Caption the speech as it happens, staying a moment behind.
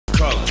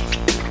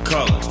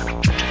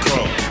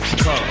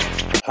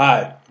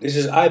Hi, this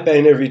is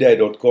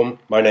ipainteveryday.com.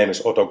 My name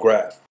is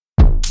ottograph.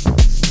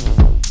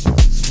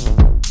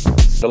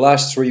 The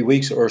last 3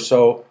 weeks or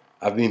so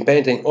I've been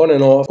painting on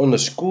and off on the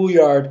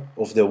schoolyard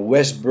of the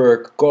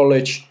Westburg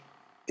College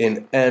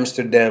in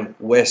Amsterdam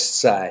West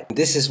Side.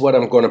 This is what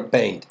I'm gonna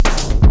paint.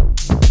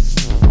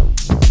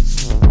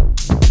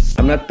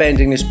 I'm not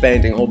painting this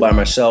painting all by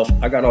myself.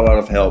 I got a lot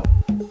of help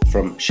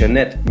from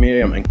Jeanette,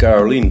 Miriam and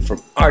Caroline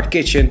from Art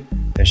Kitchen.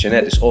 And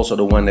Jeanette is also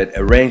the one that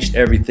arranged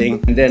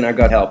everything. And then I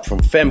got help from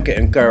Femke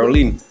and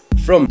Caroline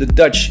from the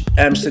Dutch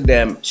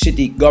Amsterdam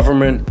city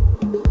government.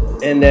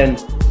 And then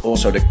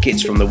also the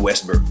kids from the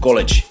Westburg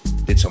College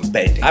did some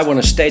painting. I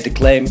want to state the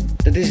claim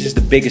that this is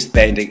the biggest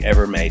painting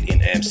ever made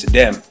in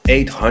Amsterdam.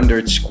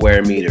 800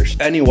 square meters.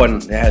 Anyone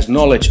that has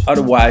knowledge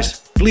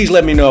otherwise, please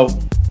let me know.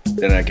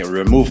 Then I can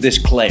remove this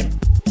claim.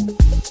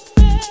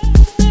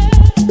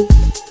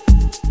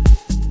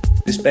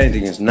 This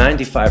painting is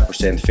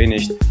 95%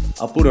 finished.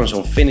 I'll put on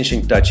some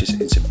finishing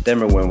touches in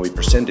September when we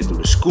present it to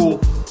the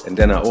school, and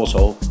then I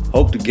also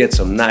hope to get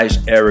some nice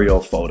aerial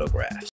photographs.